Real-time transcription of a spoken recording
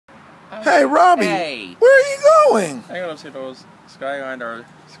Hey, Robbie. Hey. Where are you going? I gotta see those Skylanders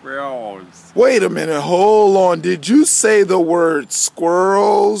squirrels. Wait a minute. Hold on. Did you say the word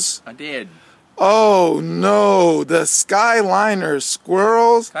squirrels? I did. Oh, no. The Skyliner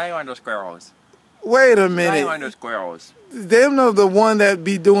squirrels? Skylander squirrels. Wait a minute. Skylander squirrels. Them are the one that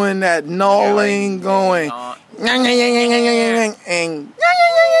be doing that gnawing going. And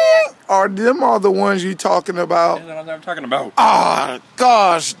or them are the ones you talking about? That's what I'm talking about. Ah,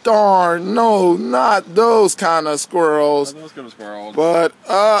 gosh darn, no, not those kind of squirrels. Those kind of squirrels. But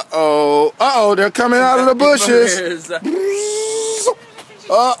they're coming out of the bushes.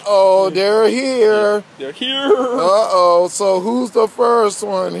 They're here. They're here. So who's the first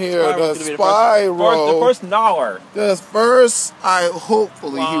one here? The Spyro. The first gnawer. The first,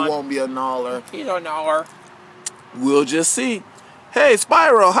 hopefully he won't be a gnawer. He's a gnawer. We'll just see. Hey,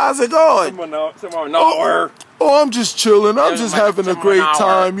 Spyro, how's it going? Someone gnawer. Oh, I'm just chilling. I'm just having a great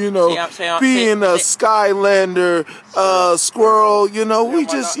time, you know, being a Skylander squirrel, you know, we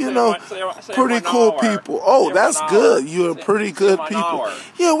just, you know, pretty cool people. Oh, that's good. You're pretty good people.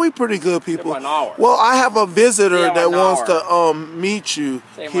 Yeah, we pretty good people. Well, I have a visitor that wants to meet you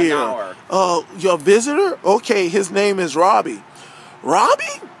here. Your visitor? Okay, his name is Robbie.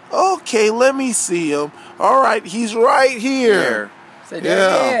 Robbie? Okay, let me see him. All right, he's right here.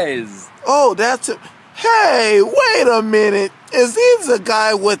 There he is. Oh, that's it. Hey, wait a minute. Is this the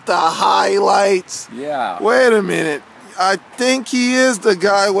guy with the highlights? Yeah. Wait a minute. I think he is the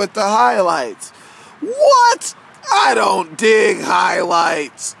guy with the highlights. What? I don't dig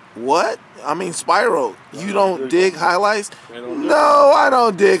highlights. What? I mean, Spyro, you don't dig highlights? No, I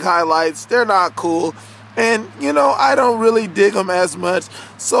don't dig highlights. They're not cool. And, you know, I don't really dig them as much.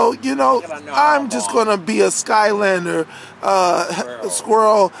 So, you know, I'm just going to be a Skylander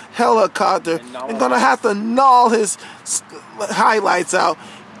squirrel helicopter and going to have to gnaw his highlights out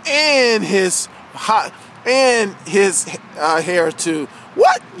and his hair, too.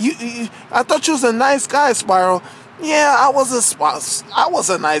 What? I thought you was a nice guy, Spyro. Yeah, I was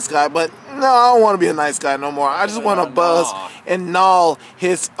a nice guy, but no, I don't want to be a nice guy no more. I just want to buzz and gnaw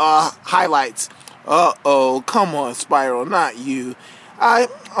his highlights. Come on, Spyro, not you.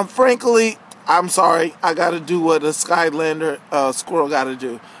 Frankly, I'm sorry. I gotta do what a Skylander squirrel gotta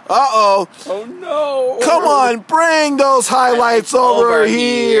do. Oh no! Come on, bring those highlights over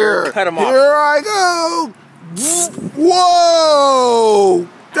here. Cut them off. Here I go. Whoa!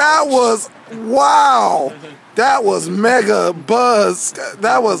 That was wow. That was mega buzz.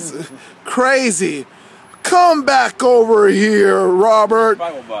 That was crazy. Come back over here, Robert.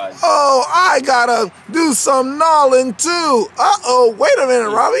 Oh, I gotta do some gnawing too. Wait a minute,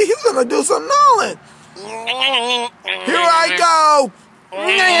 Robbie. He's gonna do some gnawing. Here I go.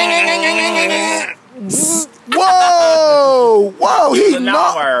 Whoa! Whoa! He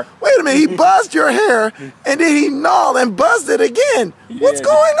gnawed. Wait a minute. He buzzed your hair, and then he gnawed and buzzed it again. What's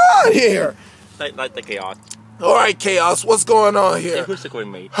going on here? Like the chaos. All right, Chaos, what's going on here? Hey, who's sick with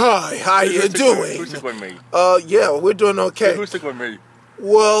me? Hi, how you doing? Who's sick with me? Yeah, we're doing okay. Hey, who's sick with me?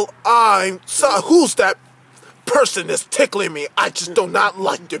 Well, who's that person that's tickling me? I just do not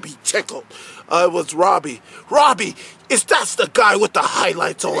like to be tickled. It was Robbie. Robbie, is that the guy with the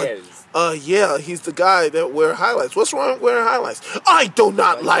highlights on? Yeah, he's the guy that wears highlights. What's wrong with wearing highlights? I do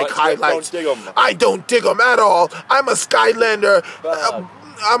not like highlights. Don't dig them. I don't dig them at all. I'm a Skylander.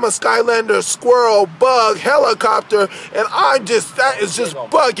 I'm a Skylander squirrel bug helicopter, and that is just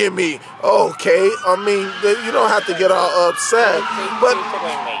bugging me. Okay, I mean, you don't have to get all upset, but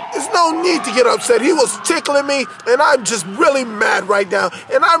there's no need to get upset. He was tickling me, and I'm just really mad right now,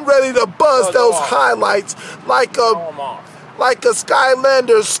 and I'm ready to buzz those highlights like a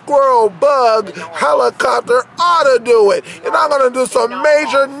Skylander squirrel bug helicopter ought to do it. And I'm going to do some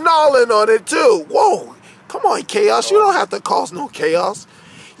major gnawing on it, too. Whoa, come on, Chaos. You don't have to cause no chaos.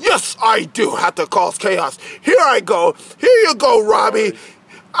 Yes, I do have to cause chaos. Here I go. Here you go, Robbie.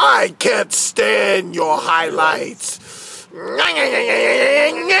 I can't stand your highlights.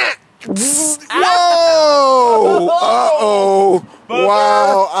 Whoa!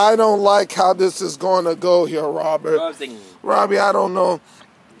 Wow, I don't like how this is going to go here, Robert. Robbie, I don't know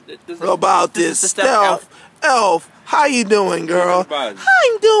about this. Elf, how you doing, girl? I'm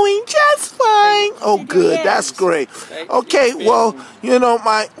doing just fine. Oh, good. That's great. Okay, well, you know,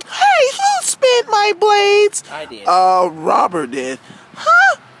 hey, who spit my blades? I did. Robert did.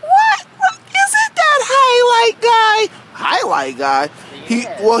 Huh? What? Isn't that highlight guy? Highlight guy? He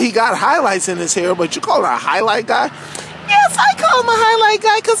got highlights in his hair, but you call him a highlight guy? Yes, I call him a highlight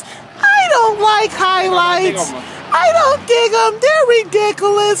guy because I don't like highlights. I don't dig them. They're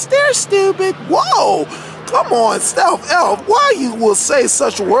ridiculous. They're stupid. Whoa. Come on, Stealth Elf, why you will say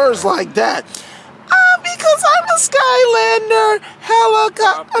such words like that? Because I'm a Skylander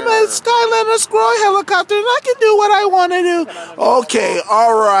helicopter. I'm a Skylander squirrel helicopter, and I can do what I want to do. Okay,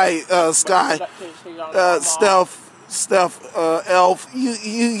 all right, Stealth Elf,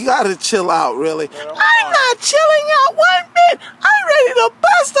 you gotta chill out, really. I'm not chilling out one bit. I'm ready to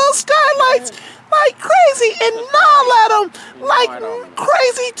bust those skylights like crazy and gnaw at them like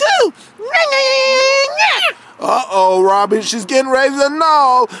crazy too. Uh-oh, Robin, she's getting ready to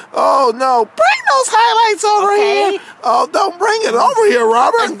gnaw. Oh, no. Bring those highlights over here. Oh, don't bring it over here,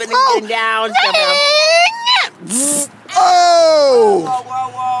 Robin. Get down. Oh!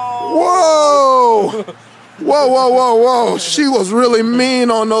 Whoa! Whoa. She was really mean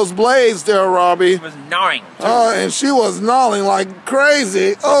on those blades there, Robbie. She was gnawing. And she was gnawing like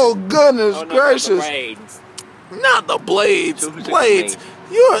crazy. Oh, goodness gracious. Not the blades. Blades.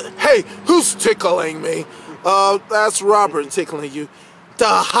 Hey, who's tickling me? That's Robert tickling you. The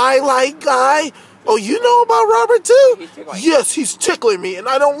highlight guy? Oh, you know about Robert too? Yes, he's tickling me, and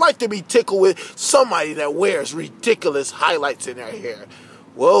I don't like to be tickled with somebody that wears ridiculous highlights in their hair.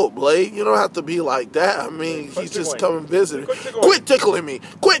 Whoa, Blade, you don't have to be like that. I mean, he's just coming visiting. Quit tickling me.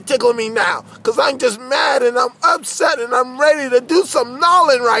 Quit tickling me now, because I'm just mad and I'm upset and I'm ready to do some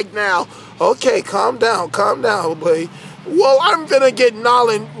gnawing right now. Okay, calm down, Blade. Well, I'm going to get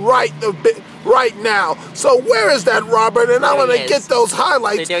gnawing right now. So where is that, Robert? And I'm going to get those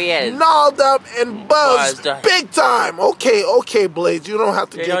highlights gnawed up and buzzed big time. Okay, Blades. You don't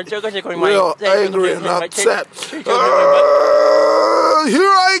have to get real angry and upset. Here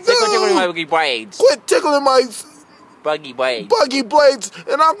I go. Quit tickling my buggy blades,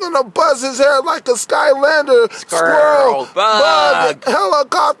 and I'm gonna buzz his hair like a Skylander squirrel bug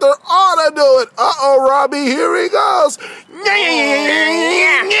helicopter ought to do it. Uh-oh, Robbie, here he goes.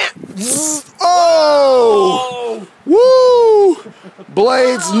 Oh! Woo!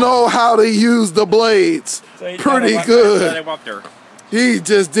 Blades know how to use the blades. Pretty good. He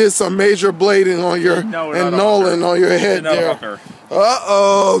just did some major blading on your and Nolan on your head there.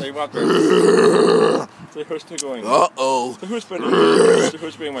 Uh-oh. Who's tickling? Uh-oh. Who's spinning my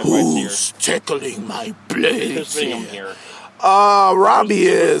blades here? Who's tickling my blades Who's spinning them here? Robbie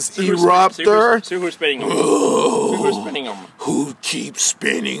is Eruptor. Who's spinning them? Who's spinning them? Who keeps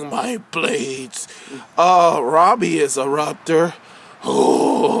spinning my blades? Robbie is Eruptor.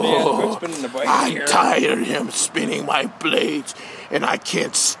 Oh, I'm tired of him spinning my blades, and I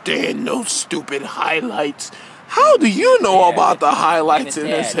can't stand those stupid highlights. How do you know about the highlights in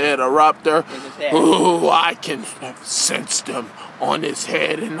his head, Eruptor? Oh, I can sense them on his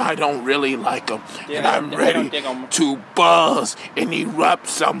head, and I don't really like them. And I'm ready to buzz and erupt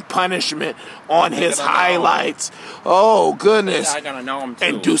some punishment on his highlights. Oh, goodness.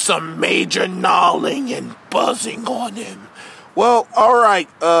 And do some major gnawing and buzzing on him. Well, all right,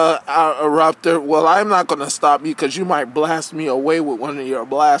 Eruptor. Well, I'm not going to stop you because you might blast me away with one of your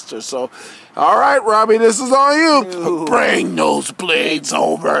blasters. So, all right, Robbie, this is on you. Ooh. Bring those blades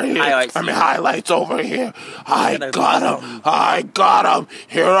over here. Highlights over here. I got them.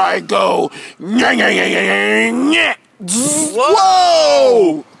 Here I go. Whoa!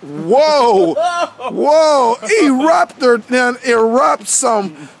 Eruptor then erupts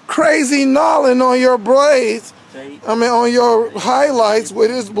some crazy gnawing on your blades. On your highlights with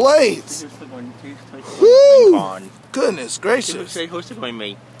his blades. Woo! Goodness gracious. Who's tickling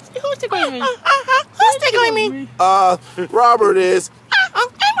me? Who's tickling me? Robert is.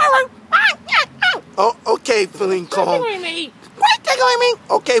 Oh, okay, Fling Kong. Quit tickling me.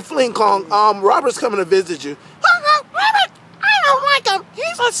 Okay, Fling Kong. Robert's coming to visit you. Robert, I don't like him.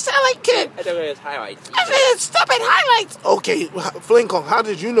 He's a silly kid. I don't know his highlights. His stupid highlights. Okay, Fling Kong, how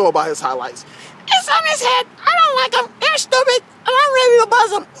did you know about his highlights? It's on his head. I don't like him. They're stupid, and I'm ready to buzz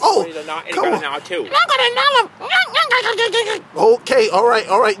them. Oh, come on. Now too. I'm gonna gnaw them. Okay, all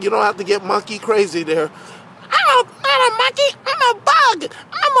right. You don't have to get monkey crazy there. I'm not a monkey. I'm a bug.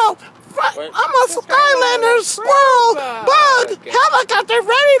 I'm a Skylander squirrel bug helicopter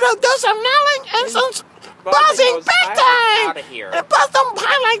ready to do some gnawing and some buzzing big time. And buzz them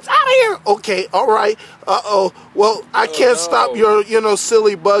highlights out of here. Okay, all right. Uh-oh. Well, I can't stop your,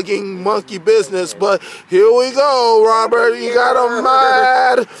 silly bugging monkey business, but here we go, Robert. You got a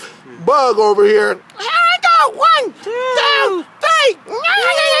mad bug over here. Here I go. 1, 2, 3.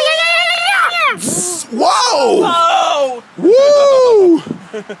 Whoa! Woo!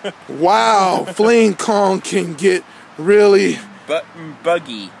 Wow, Fling Kong can get really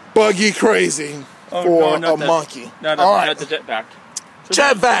buggy crazy for a monkey. Not the jetpack.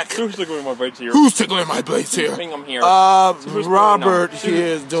 Jetpack. Who's tickling my blades here? Who's tickling my blades here? Spinning them here. Robert here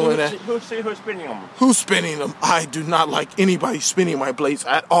is doing that. Who's spinning them? Who's spinning them? I do not like anybody spinning my blades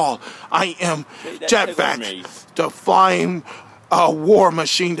at all. I am Jetpack, the flying war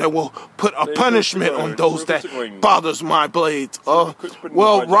machine that will put a punishment on those that bothers my blades.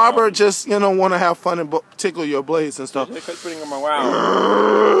 Well, Robert just, want to have fun and tickle your blades and stuff. Quit spinning them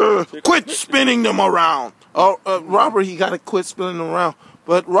around. Quit spinning them around. Robert, he got to quit spinning them around.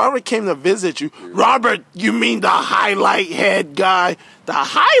 But Robert came to visit you. Robert, you mean the highlight head guy? The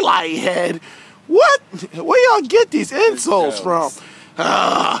highlight head? What? Where y'all get these insults from?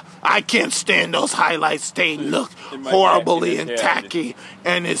 I can't stand those highlights. They look horribly and tacky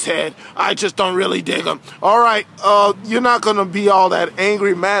in his head. I just don't really dig them. All right, you're not going to be all that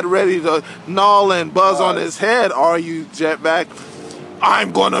angry, mad, ready to gnaw and buzz on his head, are you, Jetpack?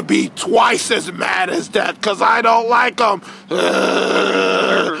 I'm going to be twice as mad as that because I don't like them.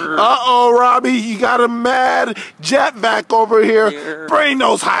 Uh-oh, Robbie, you got a mad Jetpack over here. Bring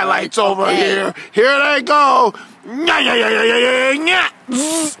those highlights over here. Here they go.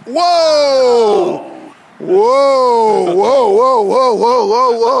 Whoa! Whoa!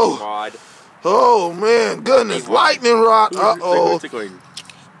 Whoa! Oh, man, goodness. Lightning rod. Uh-oh.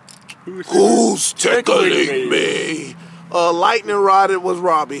 Who's tickling me? Lightning rod, it was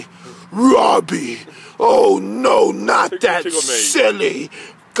Robbie. Robbie! Oh no, not that silly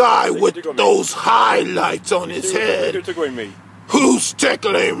guy with those highlights on his head. Who's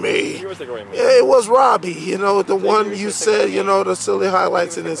tickling me? Yeah, it was Robbie, the one you said, the silly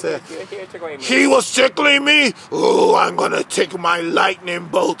highlights in his head. He was tickling me? Oh, I'm going to take my lightning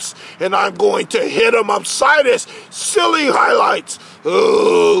bolts and I'm going to hit him upside his silly highlights.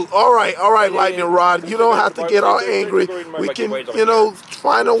 Oh, all right, lightning rod. You don't have to get all angry. We can,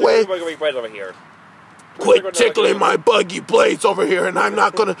 find a way. Quit tickling my buggy blades over here, and I'm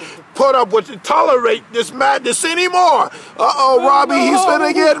not going to put up with and tolerate this madness anymore. Uh-oh, Robbie, he's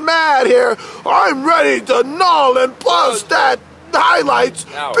gonna get mad here. I'm ready to gnaw and buzz that highlights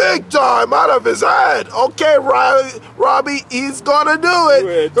big time out of his head. Okay, Robbie, he's gonna do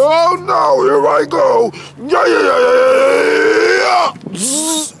it. Oh, no, here I go.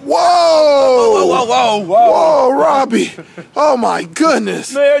 Whoa! Whoa, Robbie. Oh, my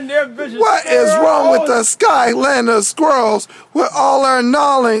goodness. What is wrong with the Skylanders squirrels with all their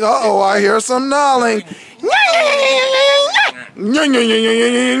gnawing? Uh-oh, I hear some gnawing.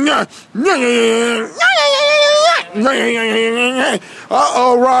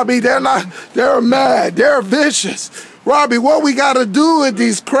 Uh-oh, Robbie, they're mad. They're vicious. Robbie, what we got to do with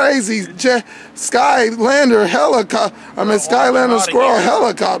these crazy Skylander squirrel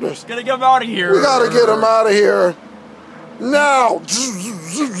helicopters? Gotta get them out of here. We got to get them out of here. Now.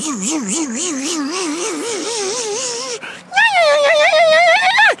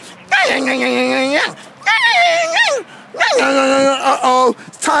 Uh-oh,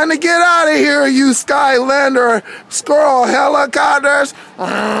 it's time to get out of here, you Skylander squirrel helicopters. They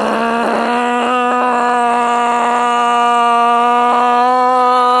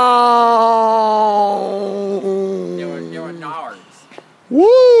were gnawers.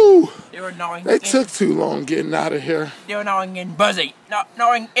 Woo! They were gnawing. They took too long getting out of here. They were gnawing and buzzing.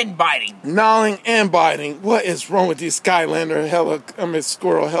 Gnawing and biting. Gnawing and biting. What is wrong with these Skylander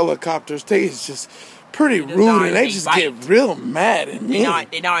squirrel helicopters? They is just pretty rude, and they just get real mad at me.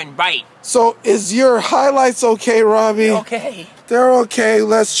 They gnaw and bite. So, is your highlights okay, Robbie? Okay. They're okay.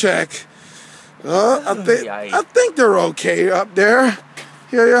 Let's check. I think they're okay up there.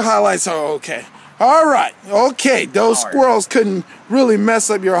 Here, your highlights are okay. All right. Okay. Those squirrels couldn't really mess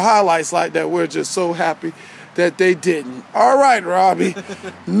up your highlights like that. We're just so happy that they didn't. All right, Robbie.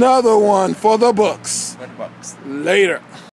 Another one for the books. Later.